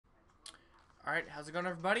Alright, how's it going,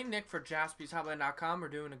 everybody? Nick for JaspysHotline.com. We're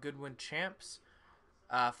doing a Goodwin Champs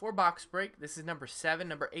 4-box break. This is number 7.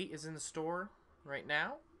 Number 8 is in the store right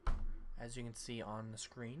now, as you can see on the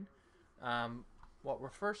screen. What we're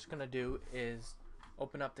first going to do is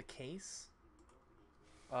open up the case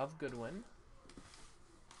of Goodwin,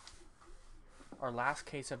 our last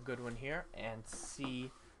case of Goodwin here, and see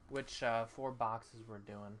which 4 boxes we're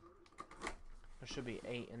doing. There should be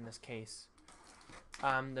 8 in this case.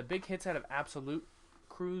 The big hits out of Absolute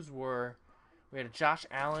Cruise were, we had a Josh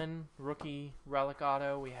Allen rookie relic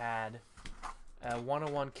auto, we had a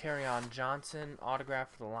 101 Kerryon Johnson autograph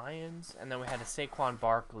for the Lions, and then we had a Saquon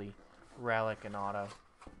Barkley relic and auto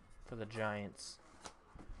for the Giants.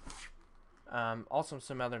 Also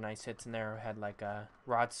some other nice hits in there. We had like a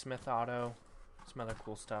Rod Smith auto, some other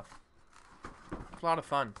cool stuff. It's a lot of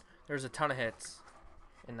fun. There's a ton of hits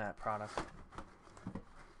in that product.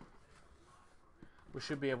 We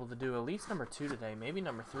should be able to do at least number 2 today, maybe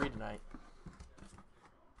number 3 tonight.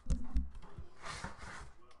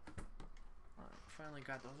 Alright, finally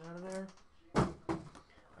got those out of there.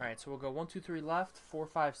 Alright, so we'll go 1, 2, 3 left, 4,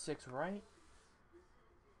 5, 6 right.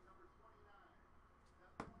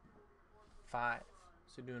 5.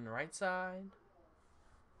 So doing the right side.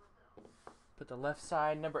 Put the left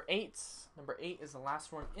side, number 8. Number 8 is the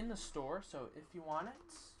last one in the store, so if you want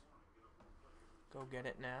it, go get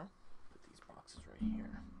it now. Boxes right here.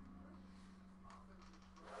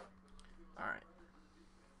 Alright.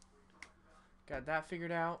 Got that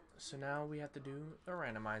figured out. So now we have to do the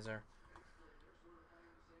randomizer.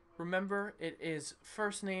 Remember, it is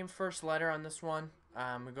first name, first letter on this one.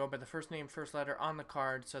 We go by the first name, first letter on the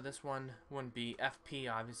card. So this one wouldn't be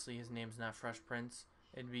FP. Obviously, his name's not Fresh Prince.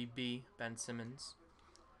 It'd be B, Ben Simmons.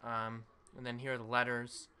 And then here are the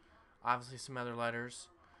letters. Obviously, some other letters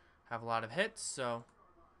have a lot of hits. So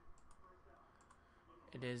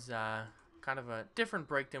it is kind of a different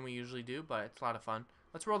break than we usually do, but it's a lot of fun.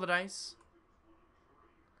 Let's roll the dice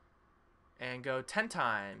and go 10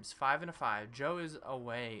 times. 5 and a 5. Joe is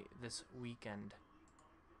away this weekend.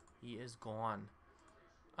 He is gone.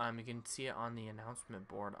 You can see it on the announcement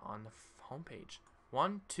board on the homepage.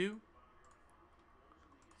 1, 2,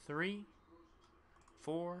 3,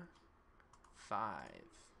 4, 5,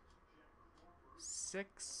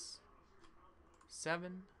 6,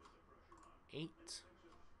 7, 8,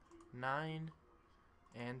 9,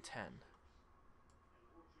 and 10.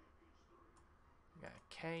 We got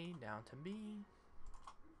K down to B.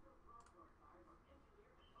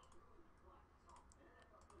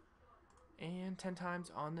 And 10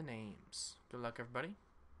 times on the names. Good luck, everybody.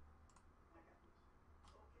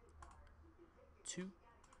 2,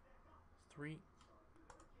 3,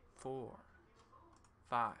 4,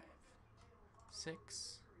 5,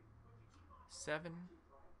 6, 7,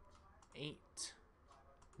 8,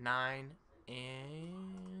 9,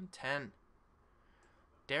 and 10.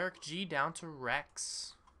 Derek G down to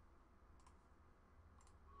Rex.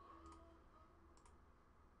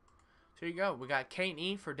 So here you go. We got K and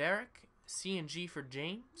E for Derek, C and G for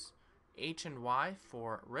James, H and Y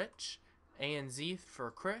for Rich, A and Z for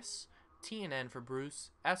Chris, T and N for Bruce,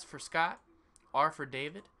 S for Scott, R for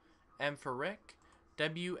David, M for Rick,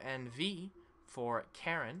 W and V for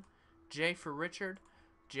Karen, J for Richard,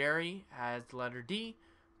 Jerry has the letter D,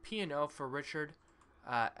 P and O for Richard,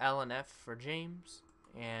 L and F for James,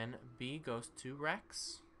 and B goes to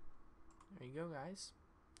Rex. There you go, guys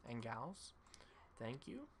and gals. Thank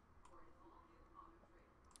you.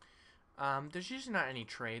 There's usually not any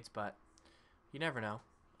trades, but you never know.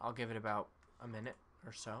 I'll give it about a minute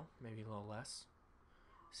or so, maybe a little less.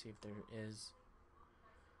 See if there is.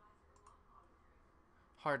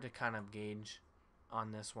 Hard to kind of gauge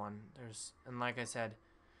on this one. And like I said,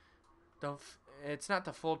 it's not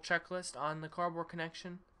the full checklist on the Cardboard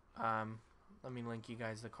Connection. Let me link you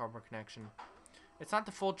guys the Cardboard Connection. It's not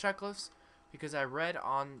the full checklist because I read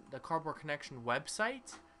on the Cardboard Connection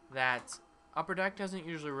website that Upper Deck doesn't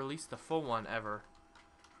usually release the full one ever.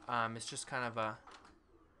 It's just kind of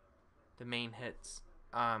the main hits.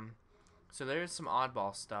 So there's some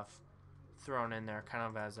oddball stuff thrown in there kind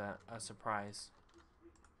of as a surprise.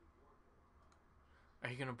 Are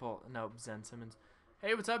you going to pull? Nope, Zen Simmons.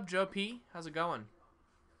 Hey, what's up, Joe P? How's it going?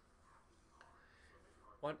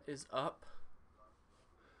 What is up?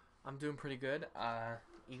 I'm doing pretty good.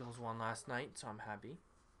 Eagles won last night, so I'm happy.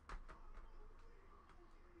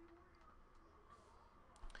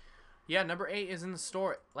 Yeah, number 8 is in the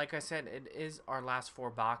store. Like I said, it is our last 4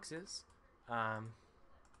 boxes.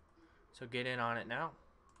 So get in on it now.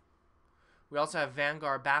 We also have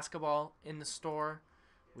Vanguard Basketball in the store.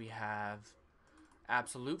 We have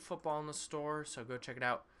Absolute Football in the store, so go check it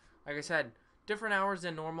out. Like I said, different hours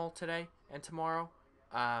than normal today and tomorrow.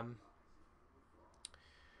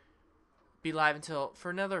 Be live until for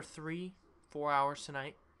another 4 hours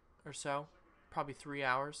tonight or so, probably 3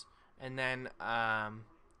 hours, and then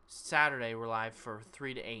Saturday we're live for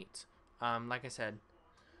 3 to 8. Like I said,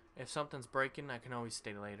 if something's breaking, I can always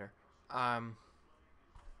stay later. And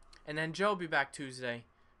then Joe will be back Tuesday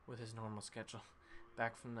with his normal schedule,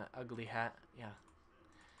 back from the ugly hat. Yeah.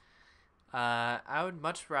 I would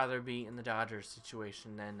much rather be in the Dodgers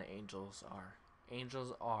situation than the Angels are.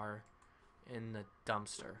 Angels are in the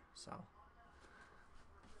dumpster, so.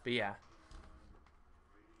 But yeah.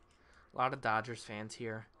 A lot of Dodgers fans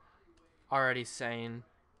here already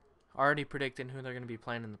predicting who they're going to be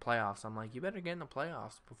playing in the playoffs. I'm like, you better get in the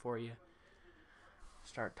playoffs before you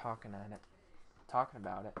start talking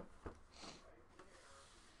about it.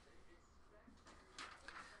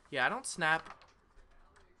 Yeah, I don't snap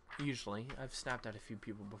usually. I've snapped at a few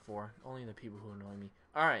people before. Only the people who annoy me.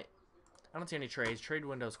 Alright. I don't see any trades. Trade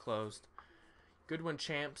window's closed. Goodwin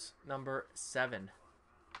Champs number 7.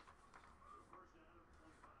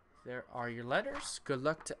 There are your letters. Good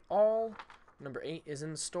luck to all. Number 8 is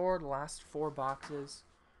in the store. The last 4 boxes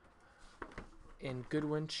in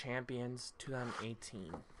Goodwin Champions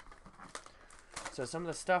 2018. So some of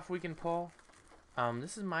the stuff we can pull.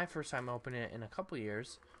 This is my first time opening it in a couple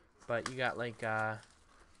years. But you got like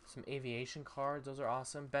some aviation cards. Those are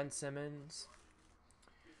awesome. Ben Simmons.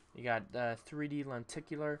 You got 3D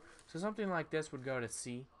lenticular. So something like this would go to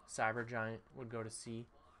C. Cybergiant would go to C.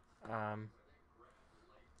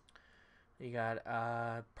 You got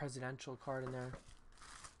a presidential card in there.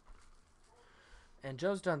 And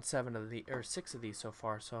Joe's done 6 of these so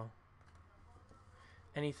far, so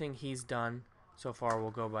anything he's done so far will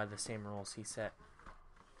go by the same rules he set.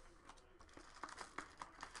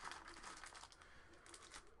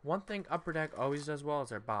 One thing Upper Deck always does well is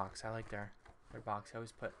their box. I like their box. They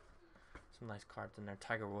always put some nice cards in there.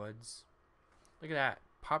 Tiger Woods. Look at that.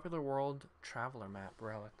 Popular World Traveler Map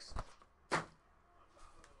relics.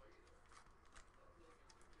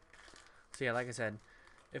 So yeah, like I said,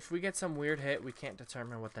 if we get some weird hit, we can't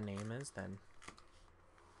determine what the name is, then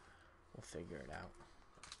we'll figure it out.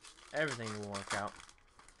 Everything will work out.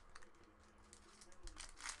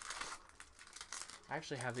 I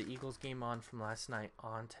actually have the Eagles game on from last night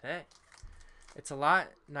on today. It's a lot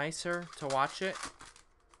nicer to watch it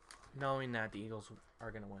knowing that the Eagles are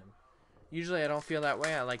going to win. Usually I don't feel that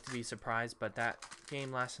way. I like to be surprised, but that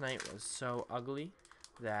game last night was so ugly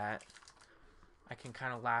that I can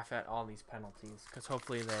kind of laugh at all these penalties because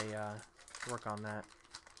hopefully they work on that.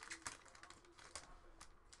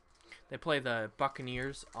 They play the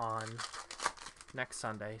Buccaneers on next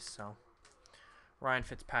Sunday, so Ryan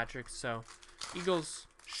Fitzpatrick. So Eagles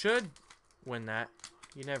should win that.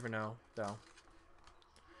 You never know, though.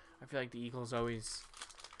 I feel like the Eagles always,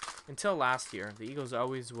 until last year, the Eagles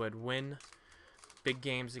always would win big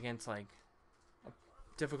games against like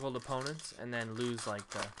difficult opponents and then lose like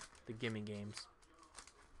the gimme games.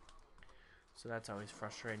 So that's always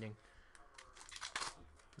frustrating.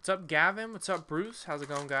 What's up, Gavin? What's up, Bruce? How's it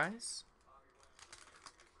going, guys?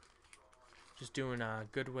 Just doing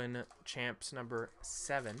Goodwin Champs number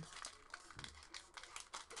 7.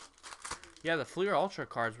 Yeah, the Fleer Ultra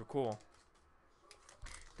cards were cool.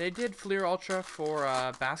 They did Fleer Ultra for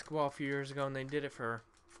basketball a few years ago, and they did it for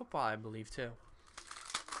football, I believe, too.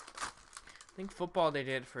 I think football they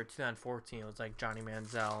did for 2014. It was like Johnny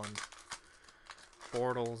Manziel and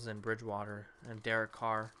Bortles and Bridgewater and Derek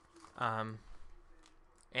Carr.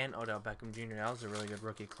 And Odell Beckham Jr. That was a really good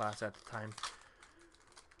rookie class at the time.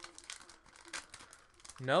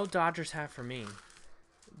 No Dodgers hat for me.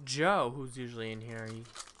 Joe, who's usually in here, he's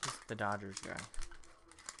the Dodgers guy.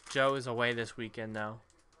 Joe is away this weekend, though,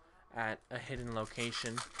 at a hidden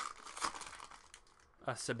location,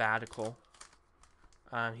 a sabbatical.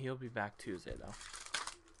 He'll be back Tuesday, though.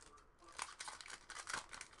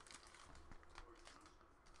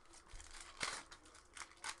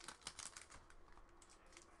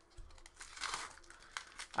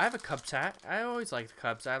 I have a Cubs hat. I always liked the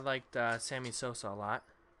Cubs. I liked Sammy Sosa a lot.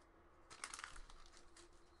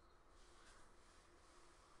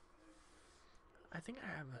 I think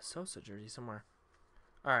I have a Sosa jersey somewhere.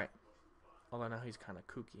 Alright. Although now he's kind of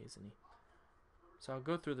kooky, isn't he? So I'll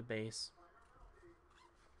go through the base.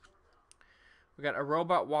 We got a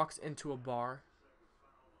robot walks into a bar.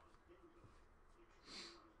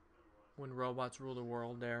 When robots rule the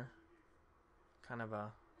world there. Kind of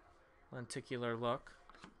a lenticular look.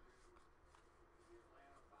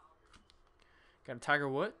 Got a Tiger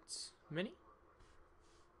Woods mini.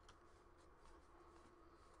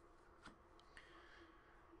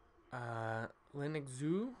 Linux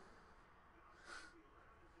Zoo.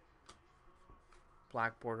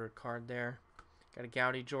 Black bordered card there. Got a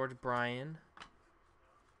Goudy George Bryan.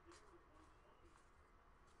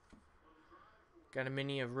 Got a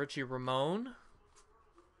mini of Richie Ramone.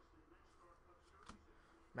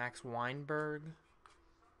 Max Weinberg.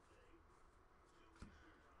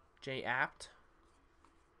 Jay Apt.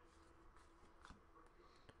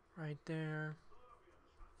 Right there.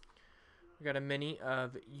 We got a mini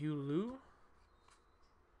of Yulu.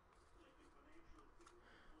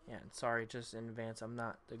 Yeah, and sorry, just in advance, I'm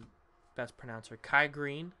not the best pronouncer. Kai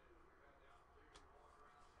Green.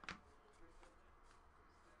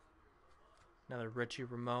 Another Richie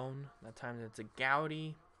Ramone. That time it's a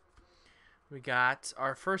Goudy. We got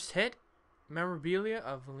our first hit, memorabilia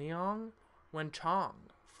of Leong Wenchong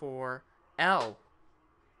for L.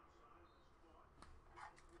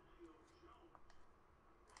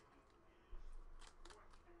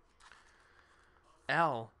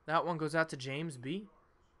 L. That one goes out to James B.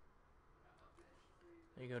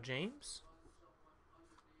 There you go, James.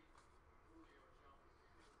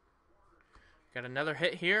 Got another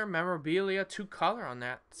hit here. Memorabilia, 2-color on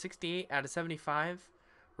that. 68 out of 75.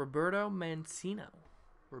 Roberto Mancino.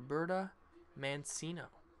 Roberta Mancino.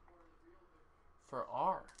 For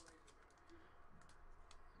R.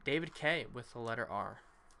 David K. with the letter R.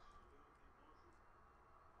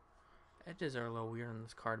 Edges are a little weird on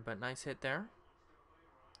this card, but nice hit there.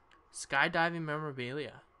 Skydiving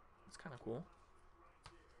memorabilia. That's kind of cool.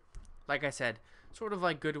 Like I said, sort of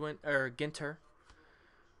like Goodwin or Ginter.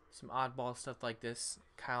 Some oddball stuff like this.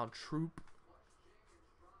 Kyle Troop.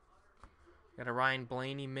 Got a Ryan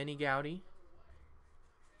Blaney mini Goudy.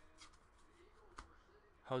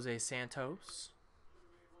 Jose Santos.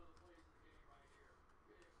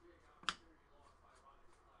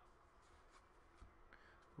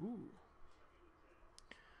 Ooh.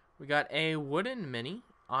 We got a wooden mini.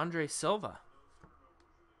 Andre Silva.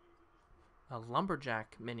 A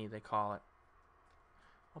lumberjack mini, they call it.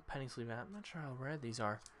 Oh, penny sleeve. I'm not sure how rare these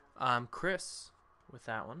are. Chris with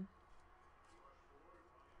that one.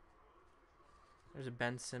 There's a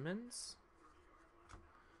Ben Simmons.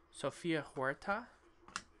 Sofia Huerta.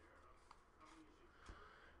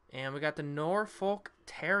 And we got the Norfolk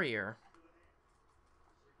Terrier.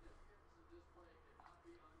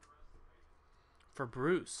 For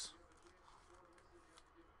Bruce.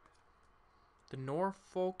 The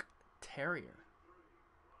Norfolk Terrier.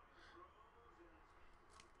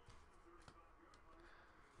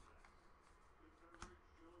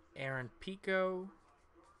 Aaron Pico.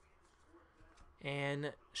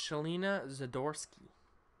 And Shalina Zadorsky.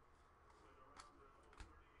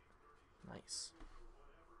 Nice.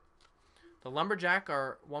 The Lumberjack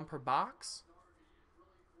are 1 per box.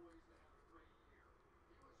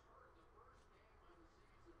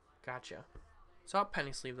 Gotcha. So I'll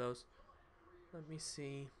penny sleeve those. Let me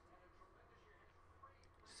see.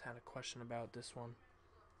 Just had a question about this one.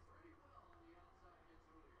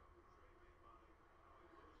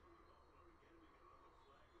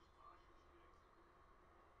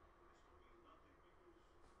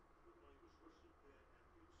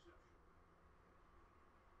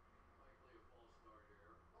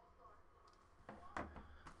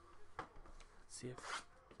 Let's see if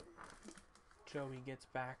Joey gets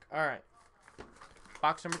back. All right.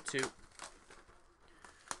 Box number 2. These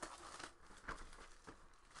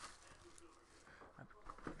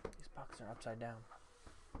boxes are upside down.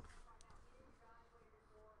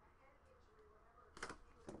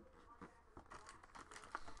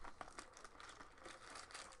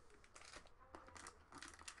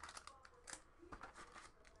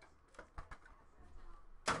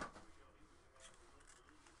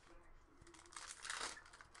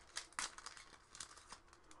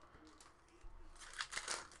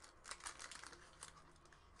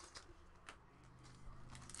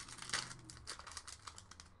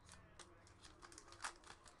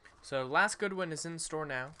 So last Goodwin is in store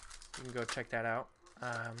now. You can go check that out.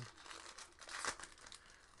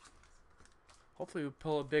 Hopefully we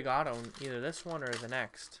pull a big auto in either this one or the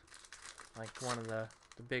next. Like one of the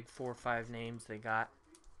big 4 or 5 names they got.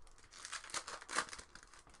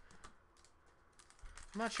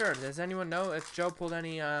 I'm not sure. Does anyone know if Joe pulled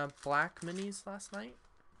any black minis last night?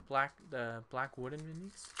 The black wooden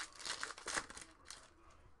minis?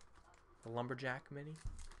 The Lumberjack mini?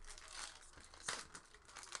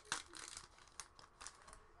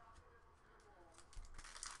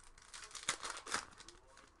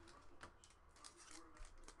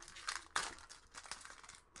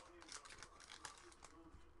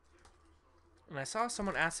 And I saw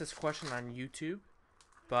someone ask this question on YouTube,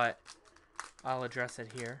 but I'll address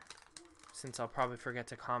it here since I'll probably forget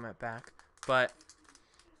to comment back. But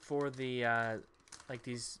for the like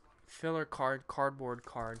these filler cardboard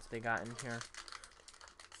cards they got in here.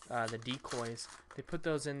 The decoys. They put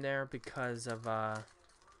those in there because of a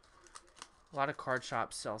lot of card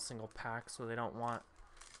shops sell single packs, so they don't want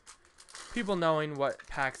people knowing what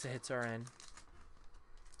packs the hits are in.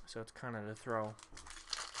 So it's kind of to throw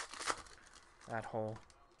that whole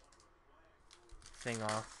thing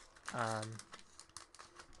off.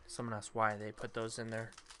 Someone asked why they put those in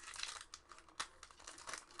there.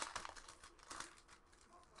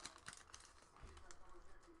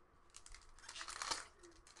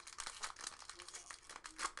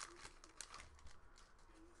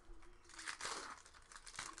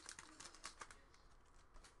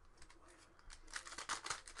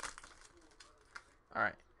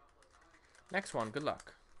 Alright. Next one. Good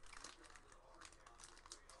luck.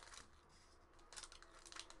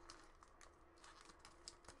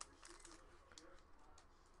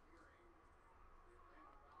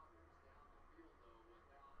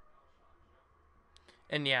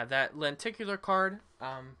 And yeah, that lenticular card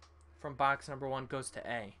from box number 1 goes to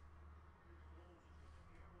A.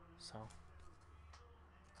 So,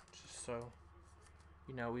 just so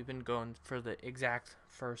you know, we've been going for the exact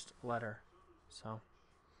first letter. So,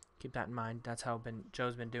 keep that in mind. That's how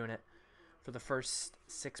Joe's been doing it for the first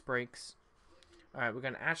 6 breaks. All right, we're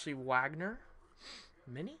going to Ashley Wagner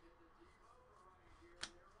mini.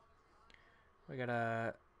 We got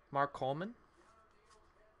a Mark Coleman.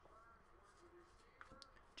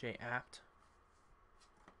 J. Apt.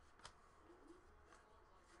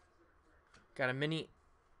 Got a mini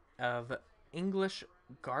of English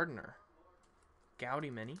Gardner. Gowdy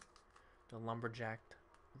mini. The Lumberjack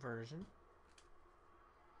version.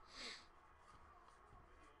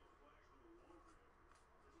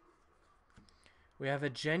 We have a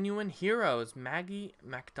Genuine Heroes, Maggie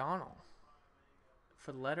McDonald.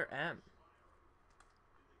 For the letter M.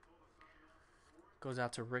 Goes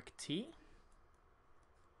out to Rick T.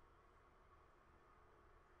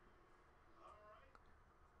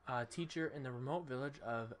 Teacher in the remote village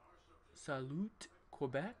of Salut,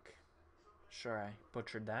 Quebec. Sure, I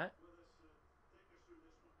butchered that.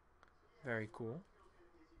 Very cool.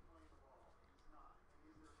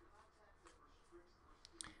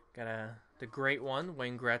 Got the great one,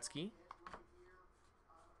 Wayne Gretzky.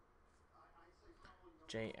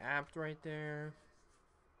 J. Apt right there.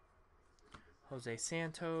 Jose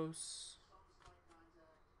Santos.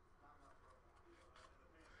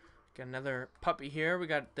 Got another puppy here. We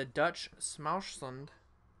got the Dutch Smousland.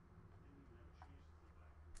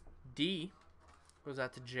 D goes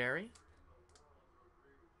out to Jerry.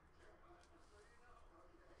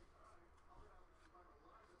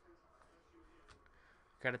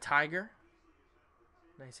 Got a tiger.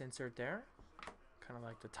 Nice insert there. Kind of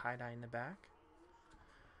like the tie-dye in the back.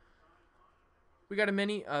 We got a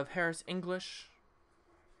mini of Harris English.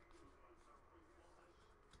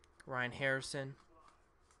 Ryan Harrison.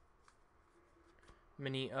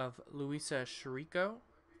 Mini of Luisa Chirico.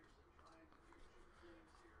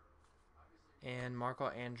 And Marco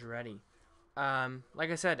Andretti.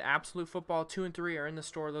 Like I said, Absolute Football 2 and 3 are in the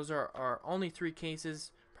store. Those are our only 3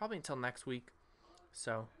 cases, probably until next week.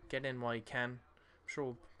 So get in while you can. I'm sure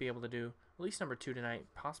we'll be able to do at least number 2 tonight,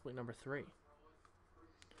 possibly number 3.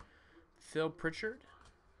 Phil Pritchard.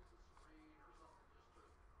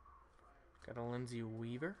 Got a Lindsay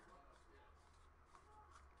Weaver.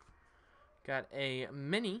 Got a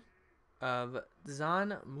mini of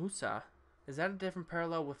Zan Musa. Is that a different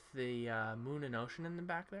parallel with the moon and ocean in the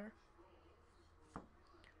back there?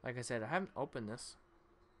 Like I said, I haven't opened this,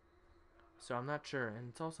 so I'm not sure. And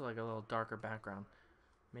it's also like a little darker background.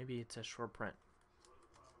 Maybe it's a short print.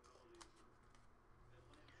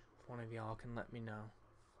 If one of y'all can let me know.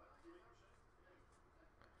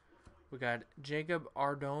 We got Jacob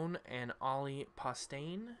Ardone and Ollie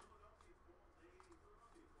Postain.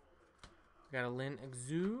 We got a Lynn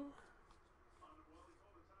Exu.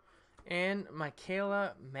 And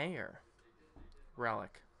Michaela Mayer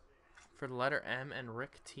relic for the letter M and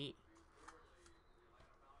Rick T.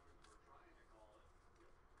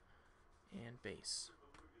 And base.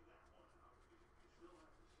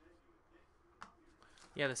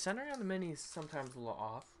 Yeah, the centering on the mini is sometimes a little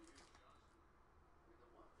off.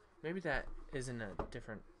 Maybe that isn't a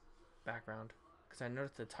different background, because I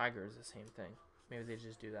noticed the tiger is the same thing. Maybe they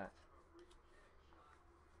just do that.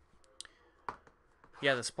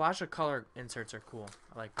 Yeah, the splash of color inserts are cool.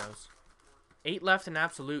 I like those. 8 left in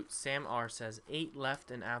Absolute. Sam R says 8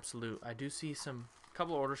 left in Absolute. I do see some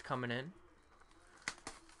couple orders coming in.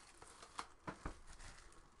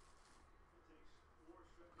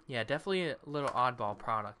 Yeah, definitely a little oddball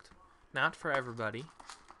product. Not for everybody.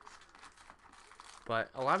 But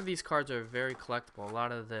a lot of these cards are very collectible. A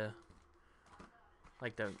lot of the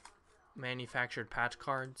manufactured patch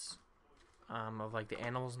cards of like the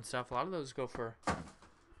animals and stuff. A lot of those go for a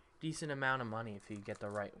decent amount of money if you get the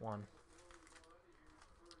right one.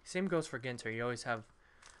 Same goes for Ginter. You always have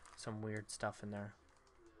some weird stuff in there.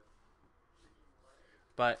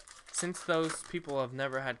 But since those people have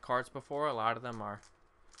never had cards before, a lot of them are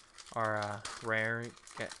rare,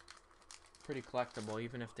 get pretty collectible,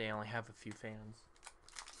 even if they only have a few fans.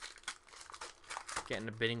 Get in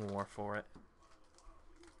a bidding war for it.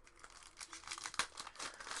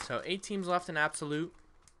 So 8 teams left in Absolute.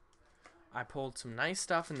 I pulled some nice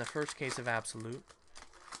stuff in the first case of Absolute.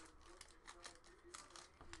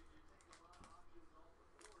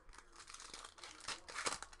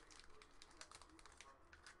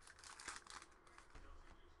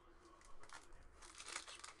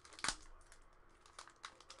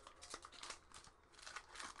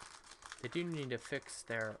 They do need to fix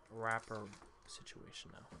their wrapper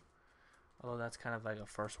situation though. Although that's kind of like a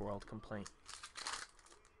first world complaint.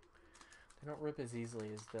 They don't rip as easily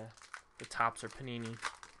as the tops are Panini.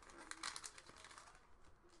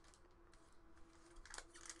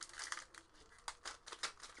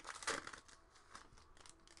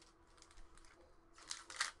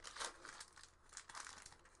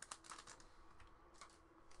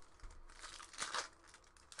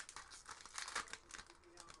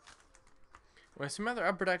 With some other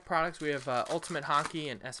Upper Deck products, we have Ultimate Hockey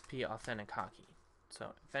and SP Authentic Hockey.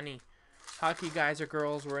 So if any hockey guys or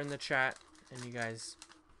girls were in the chat and you guys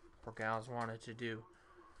or gals wanted to do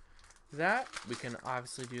that, we can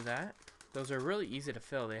obviously do that. Those are really easy to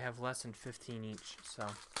fill. They have less than 15 each, so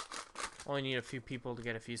only need a few people to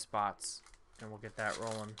get a few spots, and we'll get that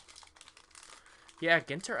rolling. Yeah,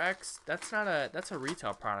 Ginter X. That's a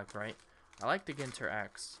retail product, right? I like the Ginter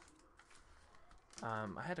X. I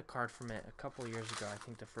had a card from it a couple years ago. I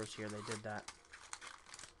think the first year they did that.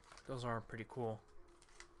 Those are pretty cool.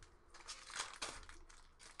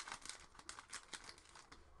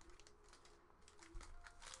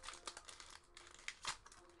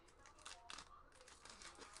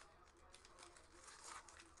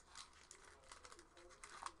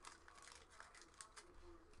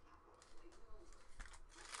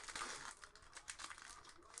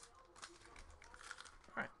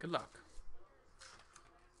 Alright, good luck.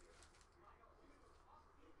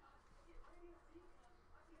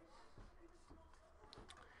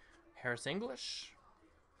 Harris English.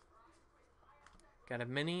 Got a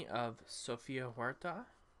mini of Sofia Huerta.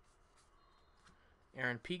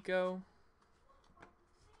 Aaron Pico.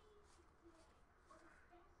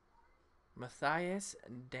 Matthias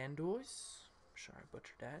Dandois. Sure, I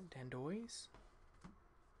butchered that. Dandois.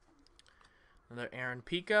 Another Aaron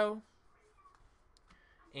Pico.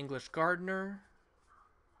 English Gardner.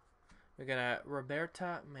 We got a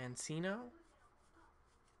Roberta Mancino.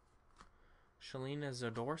 Shalina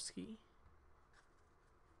Zadorsky.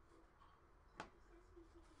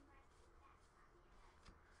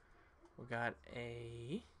 We got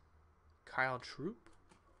a Kyle Troop.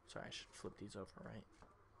 Sorry, I should flip these over, right?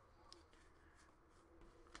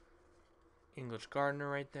 English Gardner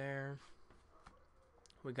right there.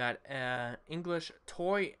 We got English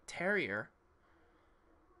Toy Terrier.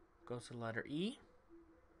 Goes to the letter E.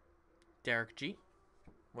 Derek G.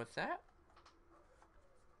 With that.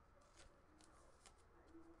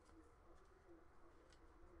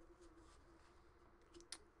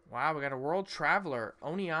 Wow, we got a World Traveler,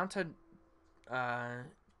 Oneonta,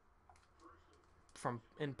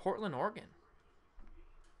 in Portland, Oregon.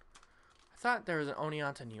 I thought there was an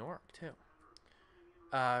Oneonta, New York, too.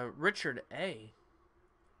 Richard A.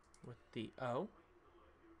 with the O.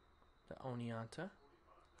 The Oneonta.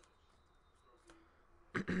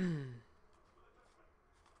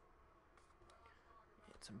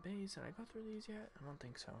 Some base. Did I go through these yet? I don't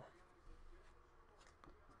think so.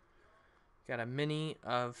 Got a mini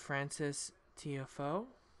of Francis TFO.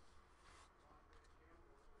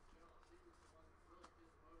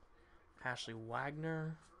 Ashley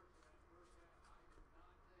Wagner.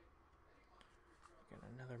 Got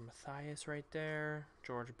another Matthias right there.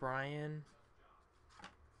 George Bryan.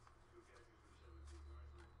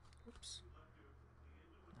 Oops.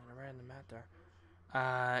 I ran the mat there.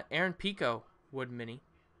 Aaron Pico Wood Mini.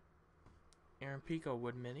 Aaron Pico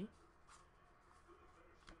Wood Mini.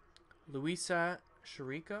 Luisa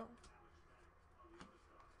Chirico.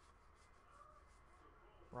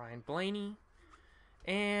 Ryan Blaney.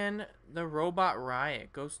 And the Robot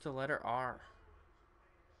Riot goes to letter R.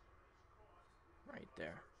 Right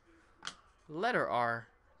there. Letter R,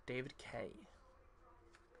 David K.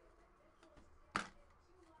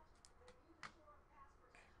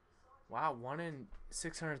 Wow, 1 in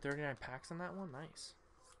 639 packs on that one. Nice.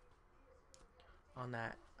 On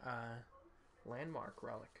that landmark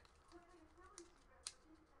relic.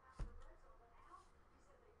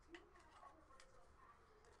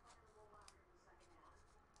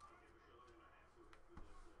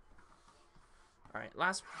 Alright,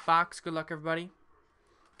 last box. Good luck, everybody.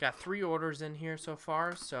 Got 3 orders in here so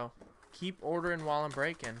far, so keep ordering while I'm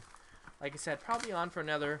breaking. Like I said, probably on for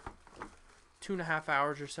another 2.5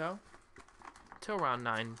 hours or so. Till around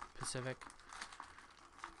 9 Pacific.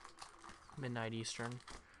 Midnight Eastern.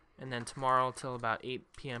 And then tomorrow till about 8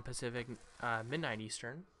 p.m. Pacific, midnight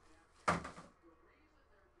Eastern.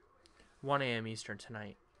 1 a.m. Eastern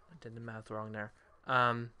tonight. I did the math wrong there.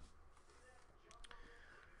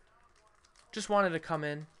 Just wanted to come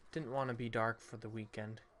in. Didn't want to be dark for the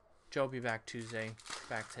weekend. Joe will be back Tuesday.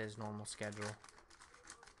 Back to his normal schedule.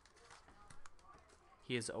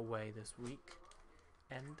 He is away this week.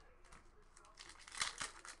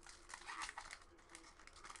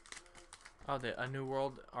 Oh, A New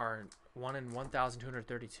World are 1 in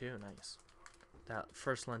 1,232. Nice. That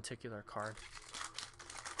first lenticular card.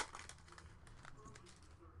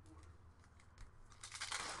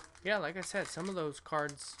 Yeah, like I said, some of those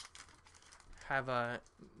cards have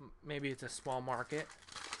maybe it's a small market,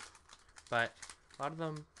 but a lot of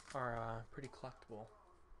them are pretty collectible.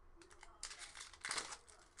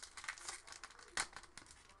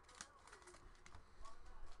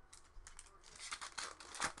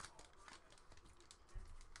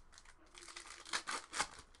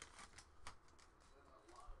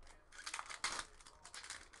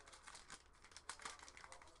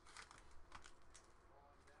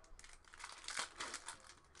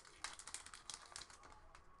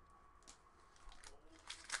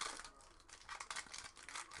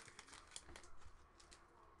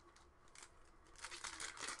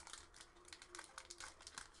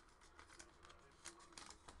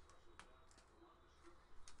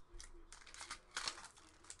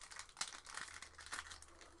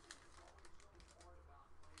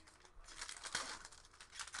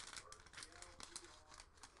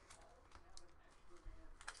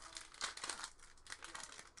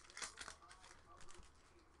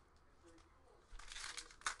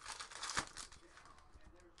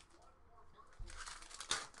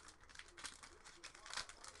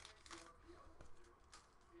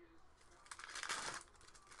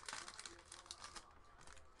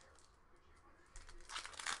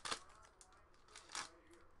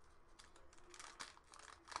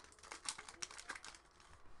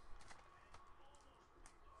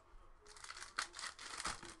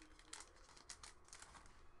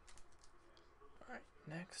 Alright,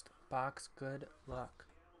 next box. Good luck.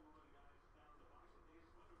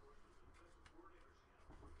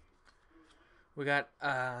 We got,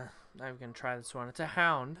 I'm going to try this one. It's a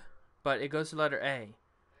hound, but it goes to letter A.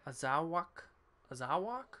 Azawak?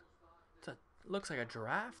 Looks like a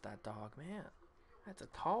giraffe, that dog, man. That's a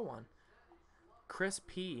tall one. Chris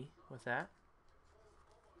P with that.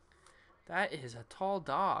 That is a tall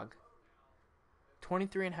dog.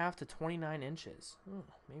 23.5 to 29 inches.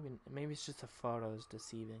 Maybe it's just the photos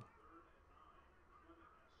deceiving.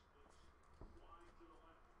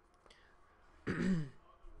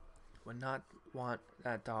 Would not want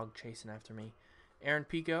that dog chasing after me. Aaron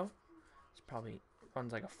Pico. It's probably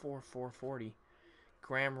runs like a 4.40.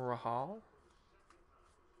 Graham Rahal.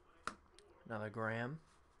 Another Graham.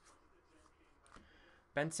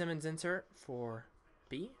 Ben Simmons insert for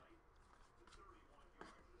B.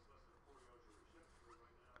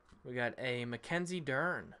 We got a Mackenzie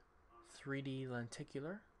Dern 3D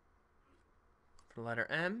lenticular for letter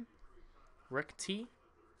M. Rick T.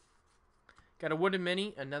 Got a Wooden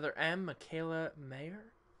Mini, another M. Michaela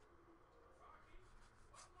Mayer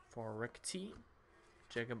for Rick T.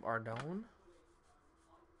 Jacob Ardone.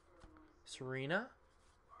 Serena.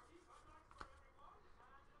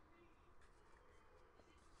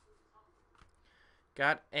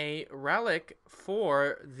 Got a relic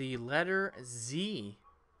for the letter Z.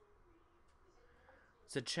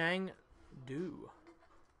 Zachang Du.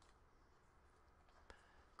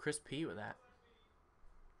 Chris P with that.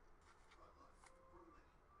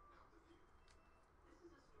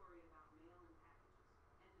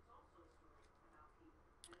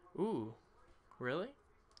 Ooh, really?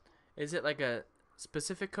 Is it like a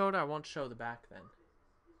specific code? I won't show the back then.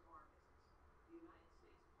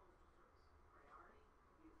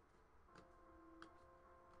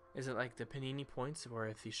 Is it like the Panini points where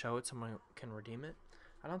if you show it, someone can redeem it?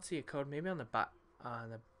 I don't see a code. Maybe on the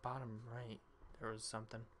bottom right there was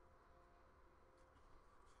something.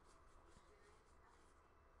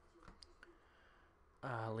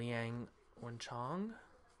 Liang Wenchong.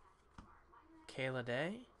 Kayla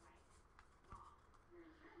Day.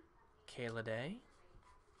 Kayla Day.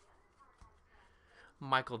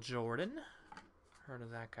 Michael Jordan. Heard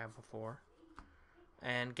of that guy before.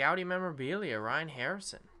 And Gaudy Memorabilia, Ryan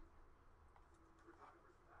Harrison.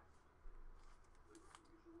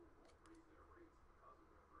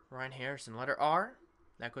 Ryan Harrison, letter R.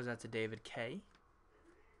 That goes out to David K.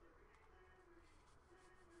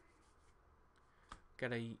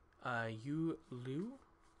 Got a Yu Liu.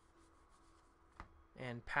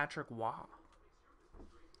 And Patrick Waugh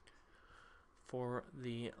for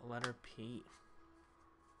the letter P.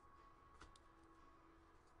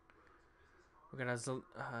 We got a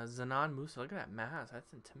Zanan Musa. Look at that mask.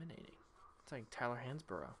 That's intimidating. It's like Tyler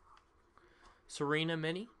Hansborough. Serena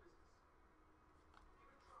Mini.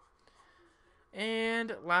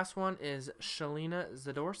 And last one is Shalina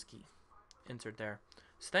Zadorsky. Insert there.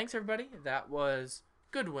 So thanks, everybody. That was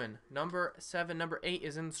Goodwin. Number 7. Number 8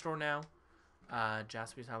 is in the store now.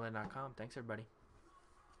 JaspysHighlight.com. Thanks, everybody.